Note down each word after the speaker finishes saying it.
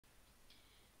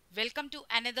Welcome to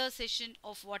another session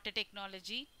of water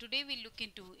technology. Today we look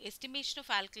into estimation of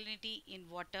alkalinity in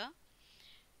water.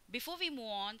 Before we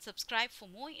move on, subscribe for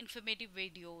more informative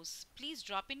videos. Please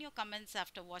drop in your comments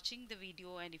after watching the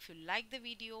video, and if you like the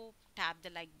video, tap the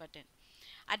like button.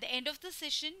 At the end of the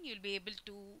session, you'll be able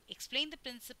to explain the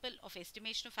principle of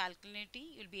estimation of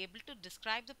alkalinity. You'll be able to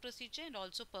describe the procedure and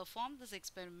also perform this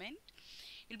experiment.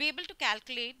 You'll be able to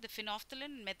calculate the phenolphthalein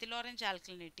and methyl orange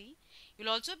alkalinity. You'll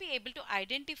also be able to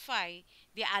identify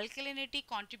the alkalinity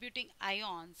contributing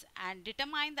ions and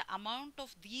determine the amount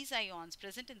of these ions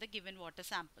present in the given water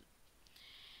sample.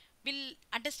 We'll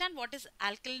understand what is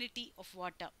alkalinity of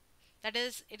water. That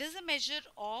is, it is a measure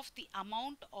of the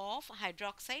amount of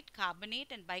hydroxide,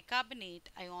 carbonate and bicarbonate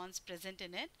ions present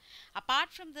in it. Apart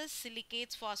from this,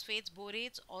 silicates, phosphates,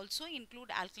 borates also include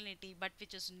alkalinity, but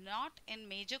which is not in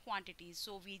major quantities.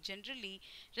 So we generally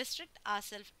restrict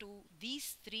ourselves to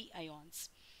these three ions.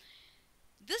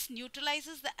 This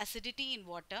neutralizes the acidity in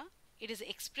water. It is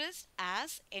expressed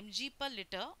as mg per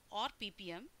liter or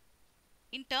ppm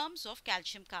in terms of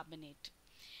calcium carbonate.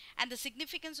 And the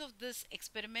significance of this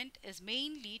experiment is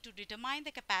mainly to determine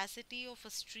the capacity of a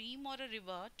stream or a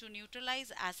river to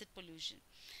neutralize acid pollution.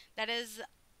 That is,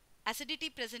 acidity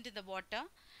present in the water.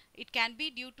 It can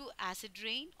be due to acid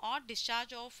rain or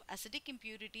discharge of acidic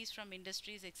impurities from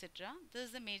industries, etc. This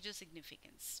is the major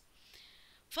significance.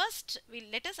 First,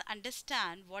 let us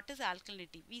understand what is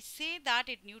alkalinity. We say that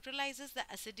it neutralizes the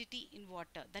acidity in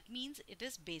water. That means it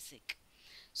is basic.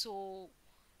 So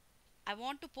I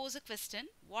want to pose a question.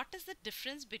 What is the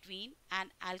difference between an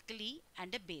alkali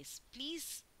and a base?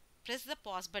 Please press the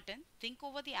pause button, think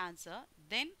over the answer,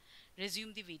 then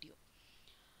resume the video.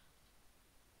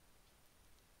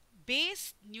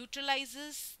 Base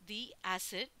neutralizes the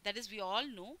acid, that is, we all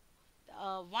know.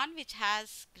 One which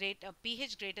has a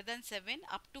pH greater than 7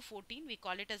 up to 14, we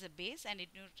call it as a base, and it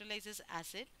neutralizes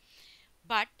acid.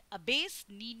 But a base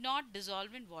need not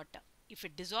dissolve in water. If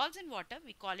it dissolves in water,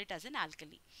 we call it as an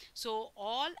alkali. So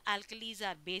all alkalis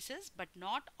are bases, but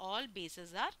not all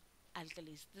bases are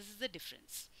alkalis. This is the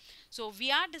difference. So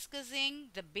we are discussing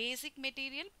the basic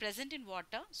material present in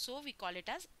water, so we call it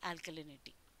as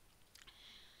alkalinity.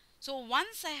 So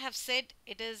once I have said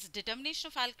it is determination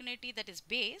of alkalinity, that is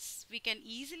base, we can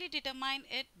easily determine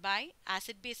it by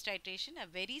acid-base titration, a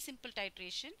very simple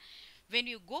titration. When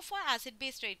you go for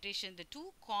acid-base titration, the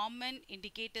two common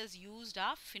indicators used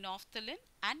are phenolphthalein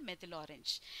and methyl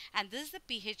orange. And this is the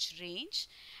pH range.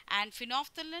 And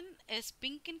phenolphthalein is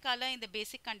pink in color in the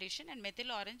basic condition and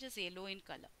methyl orange is yellow in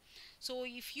color. So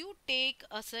if you take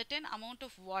a certain amount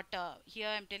of water, here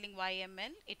I am telling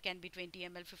YML, it can be 20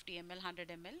 ml, 50 ml, 100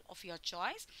 ml of your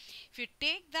choice. If you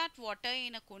take that water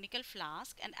in a conical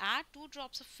flask and add 2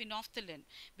 drops of phenolphthalein,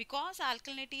 because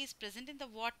alkalinity is present in the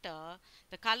water,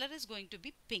 the color is going to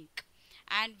be pink.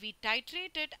 And we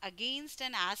titrate it against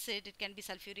an acid, it can be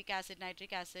sulfuric acid,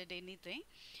 nitric acid, anything.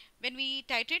 When we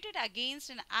titrate it against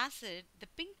an acid, the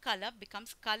pink color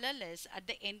becomes colorless at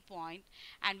the end point,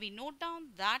 and we note down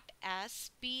that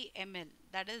as PML,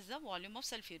 that is the volume of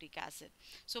sulfuric acid.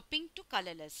 So pink to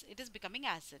colorless, it is becoming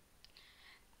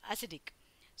acidic.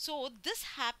 So this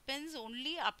happens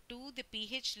only up to the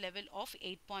pH level of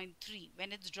 8.3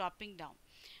 when it's dropping down.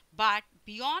 But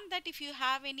beyond that, if you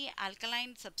have any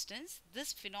alkaline substance,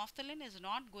 this phenolphthalein is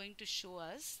not going to show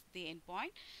us the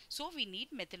endpoint. So we need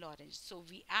methyl orange. So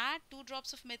we add 2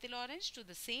 drops of methyl orange to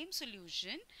the same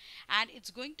solution, and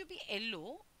it's going to be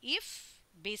yellow if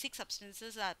basic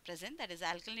substances are present, that is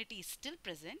alkalinity is still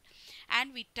present,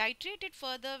 and we titrate it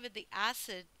further with the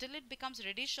acid till it becomes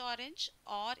reddish orange,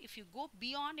 or if you go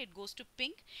beyond, it goes to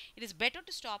pink. It is better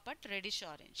to stop at reddish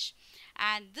orange,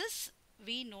 and this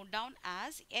we note down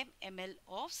as mml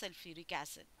of sulfuric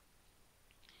acid.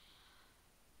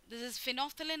 This is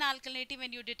phenolphthalein alkalinity.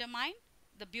 When you determine,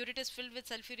 the burette is filled with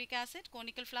sulfuric acid.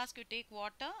 Conical flask, you take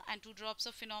water and 2 drops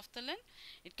of phenolphthalein.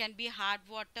 It can be hard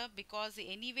water, because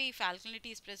anyway if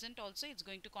alkalinity is present also, it's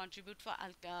going to contribute for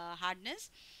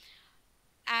hardness.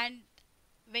 And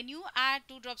when you add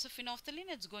 2 drops of phenolphthalein,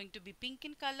 it's going to be pink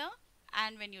in color,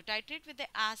 and when you titrate with the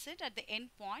acid at the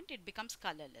end point, it becomes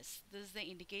colorless. This is the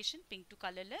indication, pink to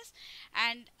colorless.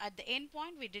 And at the end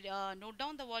point, we did note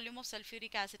down the volume of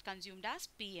sulfuric acid consumed as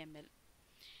PML.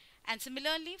 And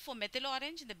similarly for methyl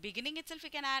orange, in the beginning itself we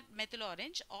can add methyl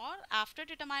orange, or after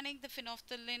determining the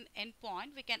phenolphthalein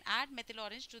endpoint, we can add methyl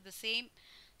orange to the same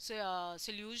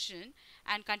solution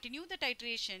and continue the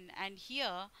titration. And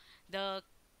here the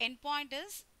endpoint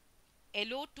is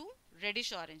yellow to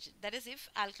reddish orange. That is, if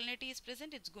alkalinity is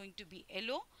present, it's going to be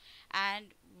yellow, and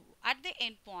at the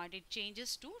end point it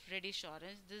changes to reddish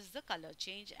orange. This is the color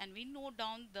change, and we note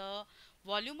down the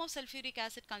volume of sulfuric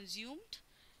acid consumed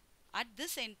at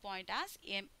this endpoint as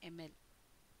ml.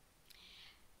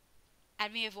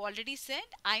 And we have already said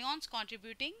ions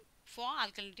contributing for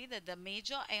alkalinity, that the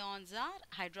major ions are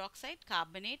hydroxide,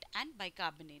 carbonate and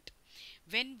bicarbonate.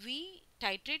 When we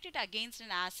titrate it against an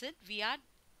acid, we are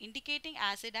indicating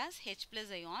acid as H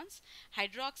plus ions.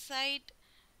 Hydroxide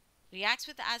reacts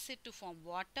with acid to form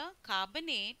water.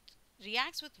 Carbonate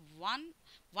reacts with one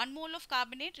mole of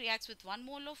carbonate reacts with 1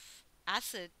 mole of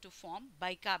acid to form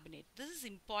bicarbonate. This is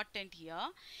important here.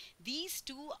 These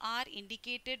two are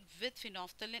indicated with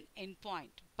phenolphthalein endpoint,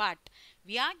 but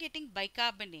we are getting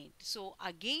bicarbonate, so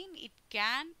again it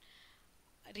can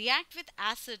react with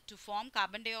acid to form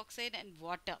carbon dioxide and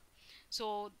water.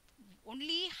 So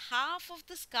only half of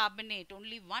this carbonate,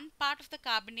 only one part of the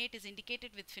carbonate is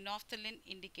indicated with phenolphthalein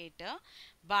indicator,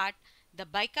 but the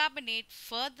bicarbonate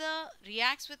further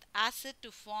reacts with acid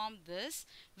to form this,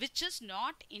 which is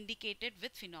not indicated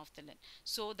with phenolphthalein.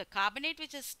 So the carbonate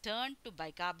which is turned to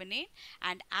bicarbonate,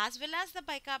 and as well as the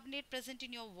bicarbonate present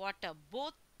in your water,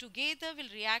 both together will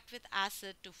react with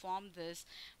acid to form this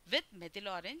with methyl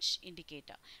orange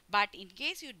indicator. But in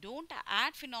case you don't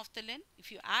add phenolphthalein,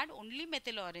 if you add only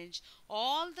methyl orange,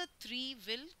 all the three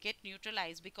will get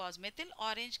neutralized, because methyl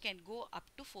orange can go up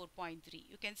to 4.3.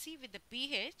 You can see with the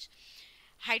pH,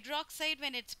 hydroxide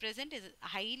when it's present is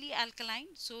highly alkaline,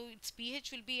 so its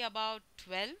pH will be about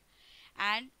 12,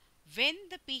 and when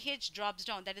the pH drops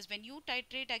down, that is when you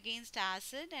titrate against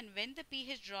acid, and when the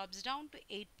pH drops down to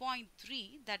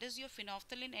 8.3, that is your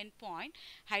phenolphthalein endpoint,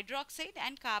 hydroxide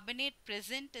and carbonate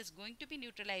present is going to be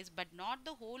neutralized, but not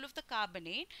the whole of the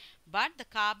carbonate, but the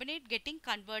carbonate getting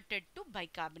converted to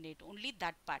bicarbonate, only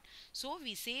that part. So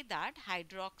we say that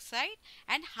hydroxide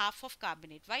and half of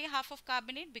carbonate. Why half of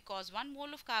carbonate? Because 1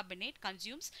 mole of carbonate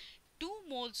consumes 2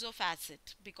 moles of acid,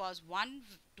 because one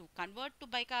to convert to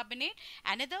bicarbonate,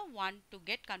 another one to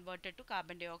get converted to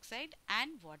carbon dioxide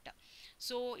and water.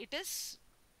 So it is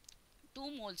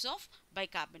 2 moles of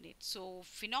bicarbonate. So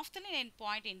phenolphthalein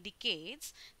endpoint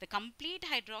indicates the complete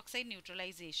hydroxide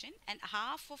neutralization and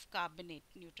half of carbonate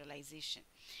neutralization.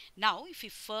 Now if we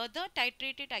further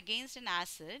titrate it against an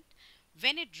acid,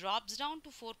 when it drops down to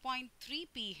 4.3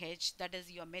 pH, that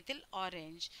is your methyl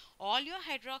orange, all your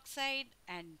hydroxide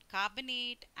and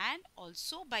carbonate and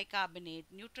also bicarbonate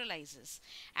neutralizes,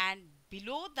 and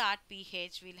below that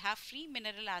pH we'll have free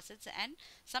mineral acids and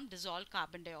some dissolved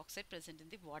carbon dioxide present in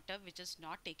the water, which is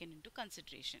not taken into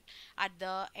consideration. At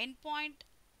the endpoint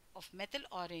of methyl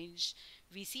orange,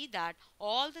 we see that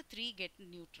all the three get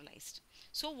neutralized.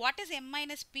 So what is M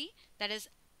minus P? That is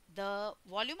the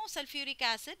volume of sulfuric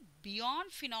acid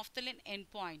beyond phenolphthalein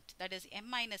endpoint, that is M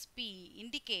minus P,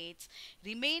 indicates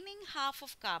remaining half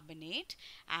of carbonate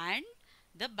and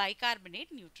the bicarbonate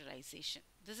neutralization.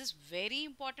 This is very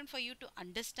important for you to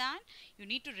understand. You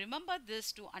need to remember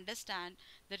this to understand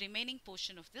the remaining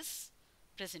portion of this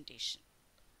presentation.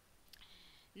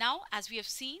 Now, as we have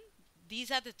seen, these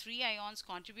are the three ions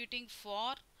contributing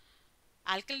for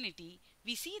alkalinity.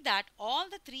 We see that all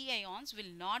the three ions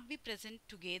will not be present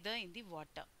together in the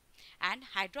water, and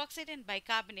hydroxide and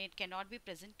bicarbonate cannot be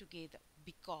present together,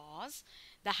 because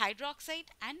the hydroxide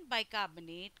and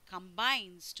bicarbonate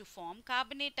combines to form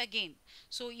carbonate again.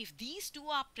 So if these two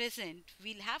are present,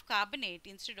 we'll have carbonate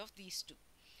instead of these two.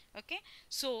 Okay,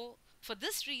 so for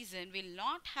this reason we'll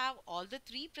not have all the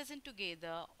three present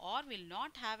together, or will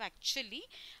not have actually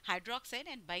hydroxide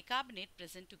and bicarbonate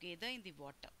present together in the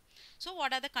water. So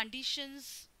what are the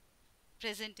conditions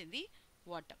present in the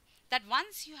water? That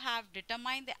once you have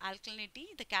determined the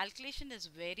alkalinity, the calculation is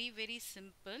very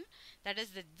simple. That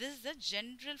is this is the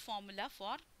general formula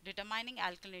for determining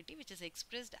alkalinity, which is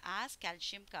expressed as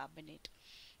calcium carbonate.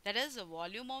 That is the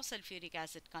volume of sulfuric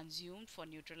acid consumed for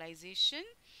neutralization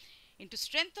into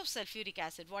strength of sulfuric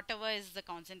acid, whatever is the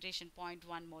concentration, 0.1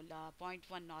 molar,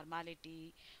 0.1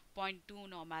 normality, 0.2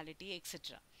 normality,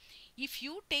 etc. If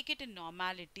you take it in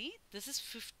normality, this is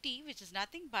 50, which is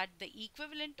nothing but the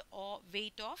equivalent or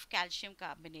weight of calcium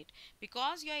carbonate.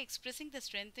 Because you are expressing the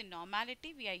strength in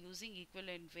normality, we are using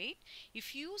equivalent weight.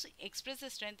 If you express the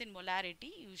strength in molarity,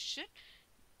 you should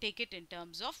take it in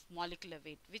terms of molecular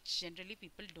weight, which generally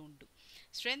people don't do.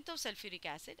 Strength of sulfuric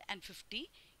acid and 50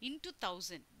 into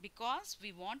 1000, because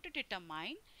we want to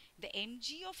determine the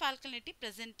mg of alkalinity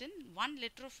present in 1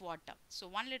 liter of water. So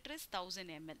 1 liter is 1000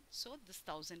 ml. So this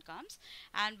 1000 comes,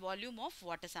 and volume of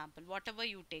water sample, whatever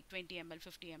you take, 20 ml,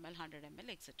 50 ml, 100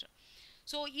 ml, etc.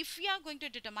 So if we are going to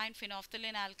determine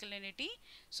phenolphthalein alkalinity,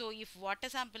 so if water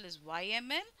sample is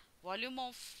yml, volume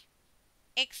of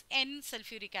xn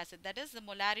sulfuric acid, that is the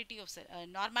molarity of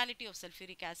normality of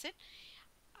sulfuric acid,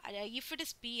 if it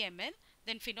is pml,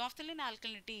 Then phenolphthalein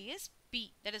alkalinity is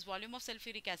P, that is volume of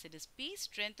sulfuric acid is P,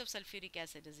 strength of sulfuric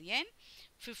acid is N,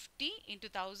 50 into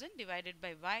 1000 divided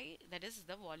by Y, that is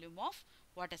the volume of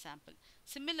water sample.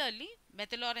 Similarly,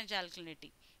 methyl orange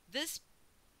alkalinity, this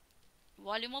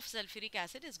volume of sulfuric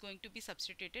acid is going to be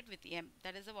substituted with M,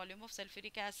 that is the volume of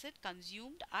sulfuric acid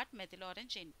consumed at methyl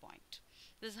orange endpoint.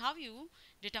 This is how you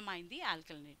determine the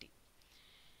alkalinity.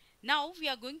 Now we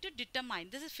are going to determine,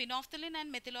 this is phenolphthalein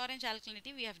and methyl orange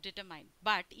alkalinity we have determined.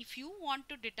 But if you want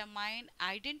to determine,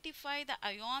 identify the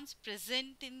ions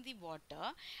present in the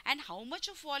water and how much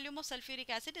of volume of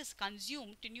sulfuric acid is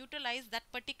consumed to neutralize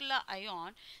that particular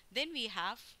ion, then we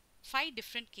have 5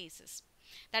 different cases.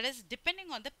 That is depending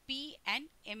on the P and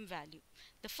M value.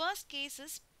 The first case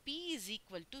is P is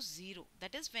equal to 0.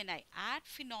 That is when I add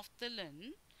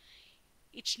phenolphthalein,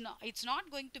 it's not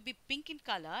going to be pink in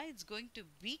color, it's going to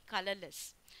be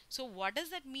colorless. So what does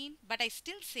that mean? But I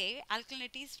still say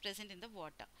alkalinity is present in the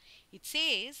water. It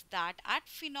says that at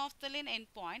phenolphthalein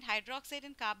endpoint, hydroxide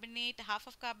and carbonate, half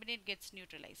of carbonate gets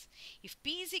neutralized. If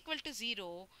P is equal to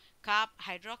 0,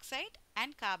 hydroxide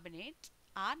and carbonate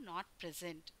are not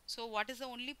present. So what is the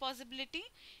only possibility?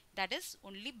 That is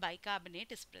only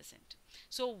bicarbonate is present.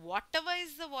 So whatever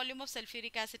is the volume of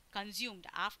sulfuric acid consumed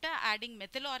after adding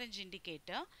methyl orange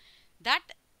indicator, that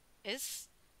is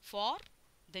for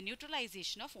the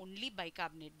neutralization of only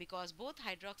bicarbonate, because both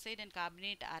hydroxide and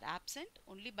carbonate are absent,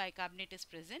 only bicarbonate is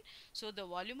present. So the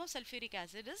volume of sulfuric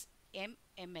acid is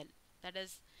mml, that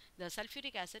is the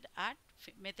sulfuric acid at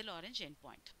methyl orange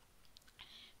endpoint.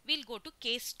 We'll go to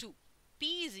case 2.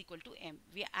 P is equal to M.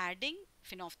 We are adding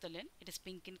phenolphthalein, it is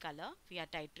pink in color, we are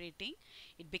titrating,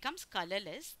 it becomes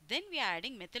colorless, then we are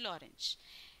adding methyl orange.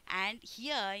 And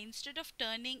here instead of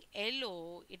turning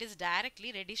yellow, it is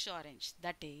directly reddish orange.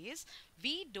 That is,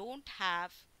 we don't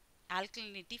have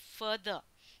alkalinity further.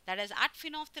 That is, at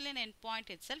phenolphthalein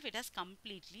endpoint itself, it has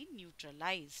completely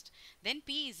neutralized. Then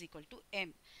P is equal to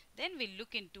M. Then we'll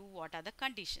look into what are the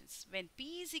conditions. When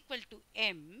P is equal to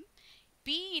M,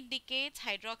 P indicates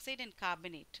hydroxide and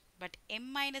carbonate, but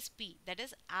M minus P, that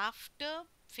is after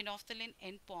phenolphthalein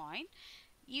endpoint,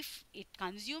 if it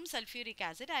consumes sulfuric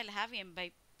acid, I'll have M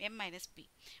minus P.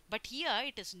 But here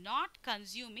it is not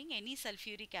consuming any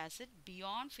sulfuric acid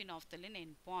beyond phenolphthalein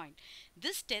endpoint.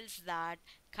 This tells that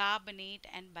carbonate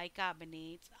and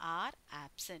bicarbonates are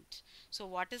absent. So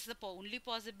what is the only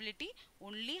possibility?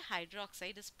 Only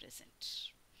hydroxide is present.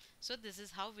 So this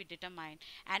is how we determine,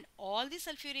 and all the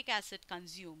sulfuric acid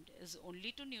consumed is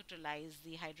only to neutralize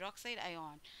the hydroxide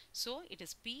ion. So it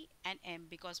is P and M,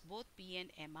 because both P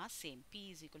and M are same. P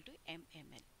is equal to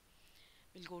mml.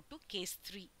 We'll go to case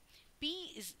 3.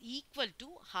 P is equal to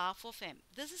half of M.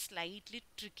 This is slightly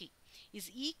tricky. Is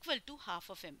equal to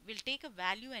half of M. We'll take a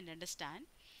value and understand.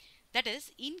 That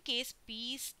is, in case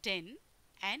P is 10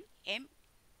 and M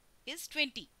is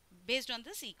 20, based on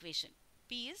this equation.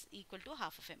 P is equal to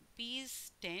half of M. P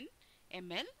is 10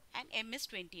 ml and M is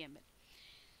 20 ml.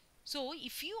 So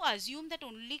if you assume that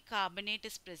only carbonate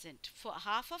is present, for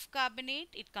half of carbonate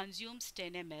it consumes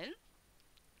 10 ml.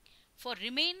 For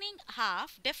remaining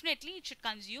half, definitely it should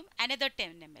consume another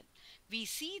 10 ml. We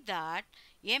see that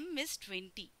M is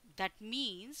 20. That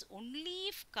means only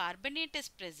if carbonate is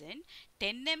present,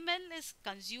 10 ml is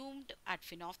consumed at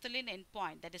phenolphthalein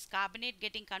endpoint, that is carbonate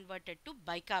getting converted to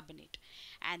bicarbonate,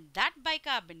 and that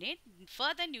bicarbonate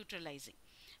further neutralizing.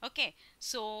 Okay,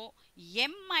 so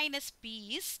M minus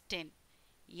P is 10.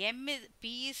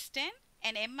 P is 10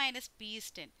 and M minus P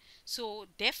is 10. So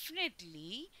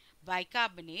definitely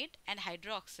bicarbonate and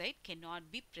hydroxide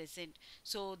cannot be present.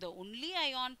 So the only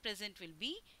ion present will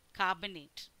be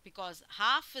carbonate, because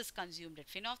half is consumed at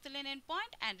phenolphthalein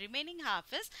endpoint and remaining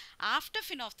half is after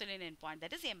phenolphthalein endpoint,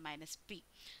 that is M minus P.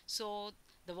 So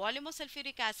the volume of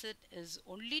sulfuric acid is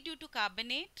only due to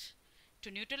carbonate. To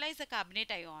neutralize the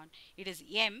carbonate ion, it is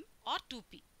M or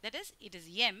 2P. That is, it is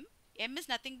M. M is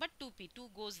nothing but 2P. 2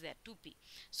 goes there, 2P.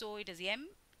 So it is M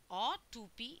or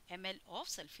 2P ml of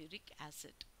sulfuric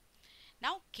acid.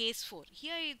 Now case 4.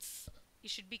 Here you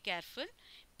should be careful.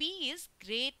 P is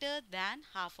greater than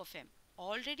half of M.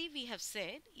 Already we have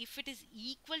said if it is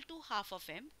equal to half of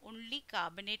M, only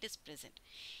carbonate is present.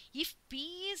 If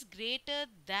P is greater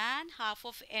than half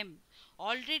of M,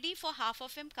 already for half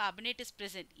of M carbonate is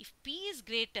present. If P is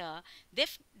greater,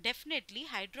 definitely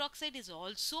hydroxide is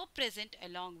also present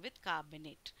along with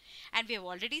carbonate. And we have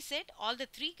already said all the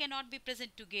three cannot be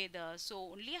present together,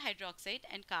 so only hydroxide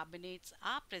and carbonates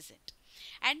are present.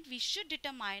 and we should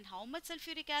determine how much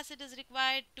sulfuric acid is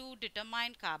required to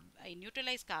determine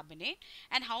neutralize carbonate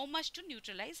and how much to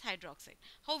neutralize hydroxide.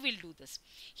 How we'll do this?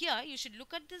 Here you should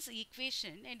look at this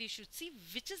equation and you should see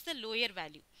which is the lower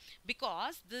value,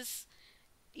 because this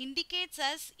indicates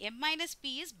as M minus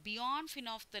P is beyond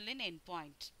phenolphthalein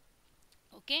endpoint.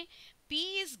 Okay,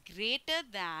 P is greater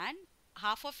than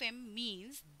half of M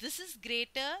means this is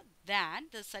greater than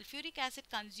the sulfuric acid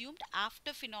consumed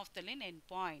after phenolphthalein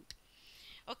endpoint.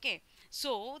 Okay,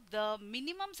 so the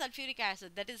minimum sulfuric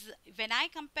acid, that is when I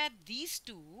compare these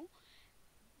two,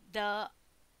 the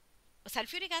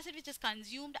sulfuric acid which is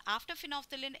consumed after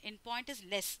phenolphthalein endpoint is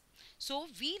less. So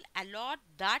we'll allot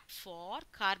that for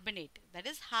carbonate, that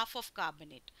is half of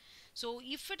carbonate. So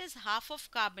if it is half of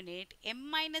carbonate,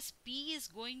 M minus P is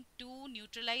going to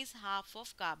neutralize half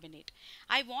of carbonate.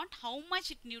 I want how much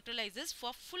it neutralizes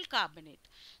for full carbonate.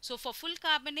 So for full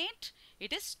carbonate,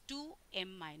 it is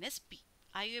 2M minus P.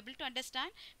 Are you able to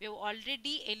understand? We have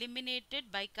already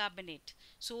eliminated bicarbonate.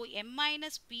 So M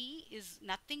minus P is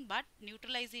nothing but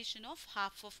neutralization of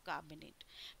half of carbonate.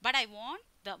 But I want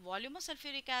the volume of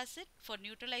sulfuric acid for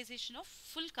neutralization of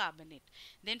full carbonate.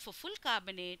 Then for full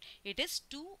carbonate, it is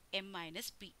 2M minus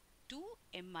P.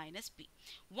 2M minus P.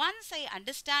 Once I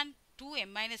understand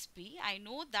 2M minus P, I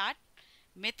know that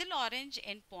methyl orange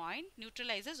endpoint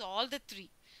neutralizes all the three.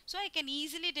 So I can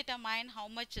easily determine how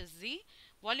much is the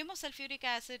volume of sulfuric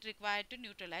acid required to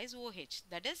neutralize OH,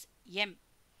 that is M,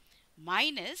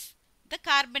 minus the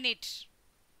carbonate,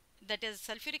 that is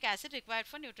sulfuric acid required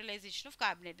for neutralization of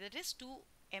carbonate, that is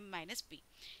 2M minus P.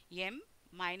 M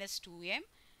minus 2M,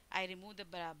 I remove the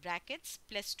brackets,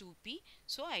 plus 2P,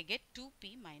 so I get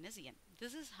 2P minus M.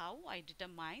 This is how I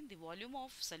determine the volume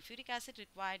of sulfuric acid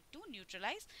required to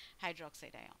neutralize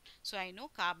hydroxide ion. So I know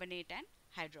carbonate and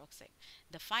hydroxide.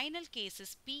 The final case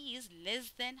is P is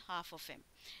less than half of M.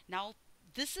 Now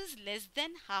this is less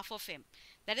than half of M.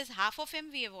 That is half of M,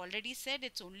 we have already said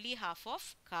it's only half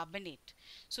of carbonate.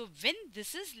 So when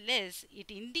this is less, it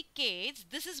indicates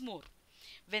this is more.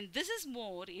 When this is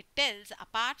more, it tells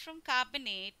apart from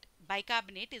carbonate,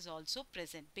 bicarbonate is also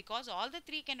present, because all the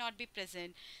three cannot be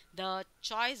present. The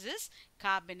choice is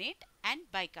carbonate and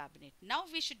bicarbonate. Now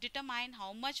we should determine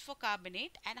how much for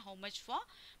carbonate and how much for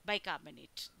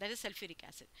bicarbonate, that is sulfuric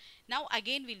acid. Now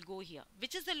again we'll go here.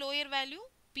 Which is the lower value,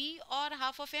 P or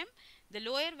half of M? The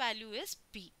lower value is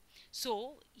P.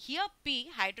 So here P,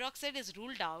 hydroxide, is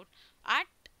ruled out. At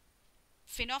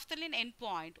phenolphthalein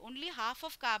endpoint, only half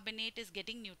of carbonate is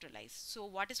getting neutralized. So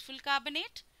what is full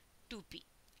carbonate? 2P.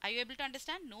 Are you able to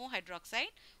understand? No hydroxide,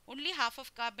 only half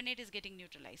of carbonate is getting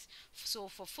neutralized. So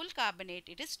for full carbonate,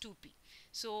 it is 2P.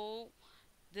 So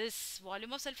this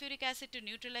volume of sulfuric acid to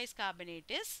neutralize carbonate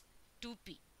is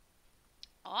 2P,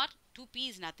 or 2P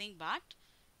is nothing but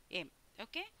M.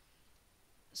 Okay,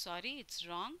 sorry, it's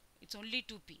wrong. It's only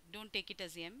 2P. Don't take it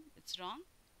as M. It's wrong.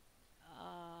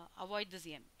 Avoid this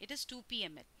M. It is 2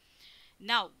 pml.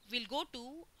 Now we'll go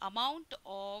to amount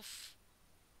of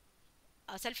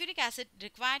sulfuric acid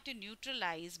required to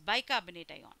neutralize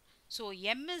bicarbonate ion. So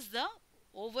M is the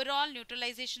overall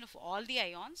neutralization of all the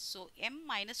ions. So M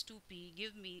minus 2P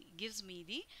gives me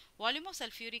the volume of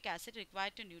sulfuric acid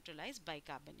required to neutralize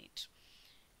bicarbonate.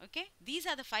 Okay, these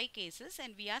are the 5 cases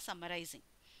and we are summarizing.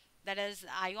 That is,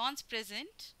 ions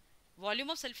present, volume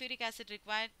of sulfuric acid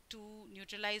required to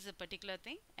neutralize a particular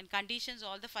thing, and conditions,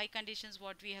 all the 5 conditions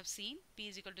what we have seen, P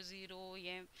is equal to 0,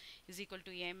 M is equal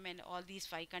to M, and all these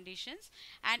 5 conditions.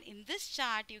 And in this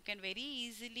chart you can very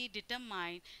easily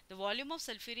determine the volume of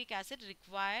sulfuric acid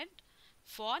required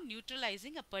for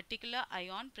neutralizing a particular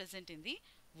ion present in the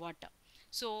water.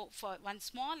 So for one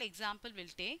small example we'll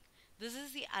take, this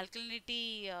is the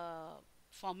alkalinity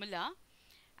formula,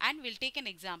 and we'll take an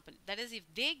example. That is, if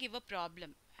they give a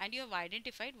problem and you have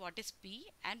identified what is P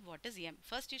and what is M.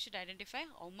 First you should identify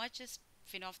how much is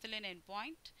phenolphthalein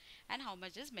endpoint and how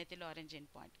much is methyl orange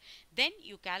endpoint. Then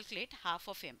you calculate half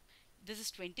of M. This is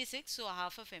 26, so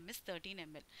half of M is 13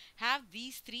 ml. Have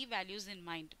these 3 values in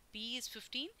mind. P is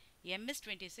 15, M is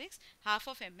 26, half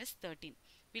of M is 13.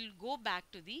 We'll go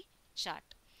back to the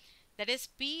chart. That is,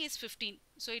 P is 15,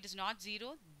 so it is not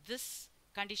 0. This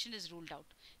condition is ruled out.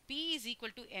 P is equal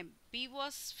to M. P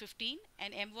was 15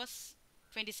 and M was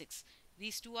 26.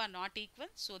 These two are not equal,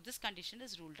 so this condition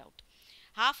is ruled out.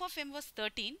 Half of M was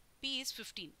 13, P is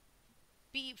 15.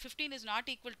 P 15 is not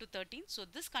equal to 13, so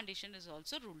this condition is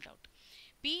also ruled out.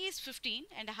 P is 15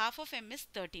 and half of M is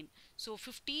 13. So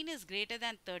 15 is greater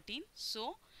than 13,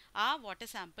 so our water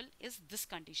sample is this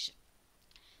condition.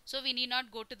 So we need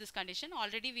not go to this condition.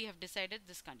 Already we have decided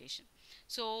this condition.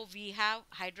 So we have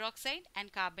hydroxide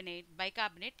and carbonate,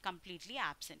 bicarbonate completely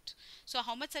absent. So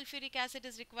how much sulfuric acid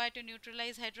is required to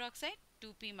neutralize hydroxide?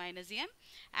 2p minus m.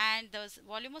 And the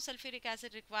volume of sulfuric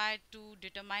acid required to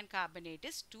determine carbonate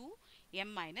is 2m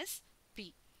minus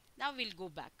p. Now we'll go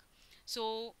back.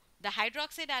 So the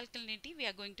hydroxide alkalinity we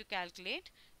are going to calculate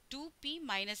 2p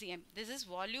minus m. This is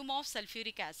volume of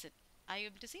sulfuric acid. Are you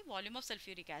able to see volume of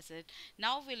sulfuric acid?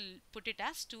 Now we'll put it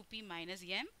as 2p minus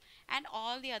m, and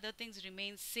all the other things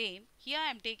remain same. Here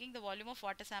I am taking the volume of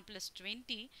water sample as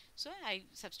 20, so I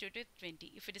substituted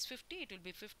 20. If it is 50, it will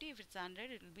be 50. If it's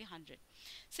 100, it will be 100.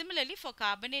 Similarly, for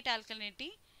carbonate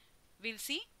alkalinity, we'll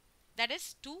see that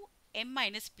is 2m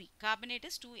minus p. Carbonate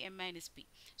is 2m minus p.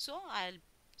 So I'll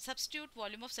substitute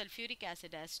volume of sulfuric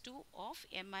acid as 2 of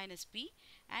m minus p,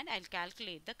 and I'll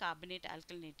calculate the carbonate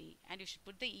alkalinity, and you should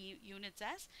put the units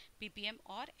as ppm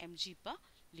or mg per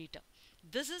liter.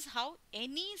 This is how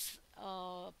any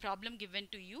problem given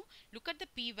to you, look at the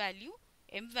p value,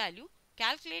 m value,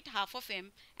 calculate half of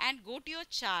m and go to your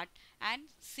chart and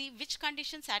see which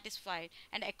condition satisfied,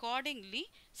 and accordingly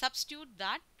substitute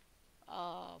that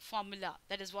formula,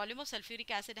 that is volume of sulfuric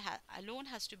acid alone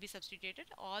has to be substituted.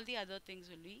 All the other things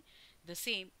will be the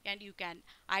same, and you can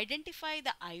identify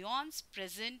the ions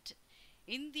present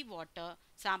in the water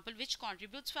sample which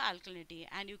contributes for alkalinity,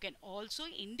 and you can also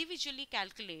individually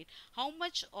calculate how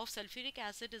much of sulfuric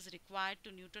acid is required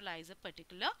to neutralize a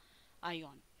particular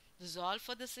ion. This is all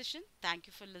for this session. Thank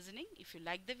you for listening. If you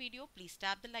like the video, please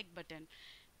tap the like button.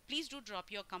 Please do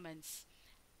drop your comments.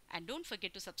 And don't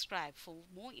forget to subscribe for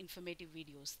more informative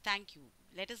videos. Thank you.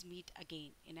 Let us meet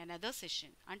again in another session.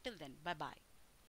 Until then, bye-bye.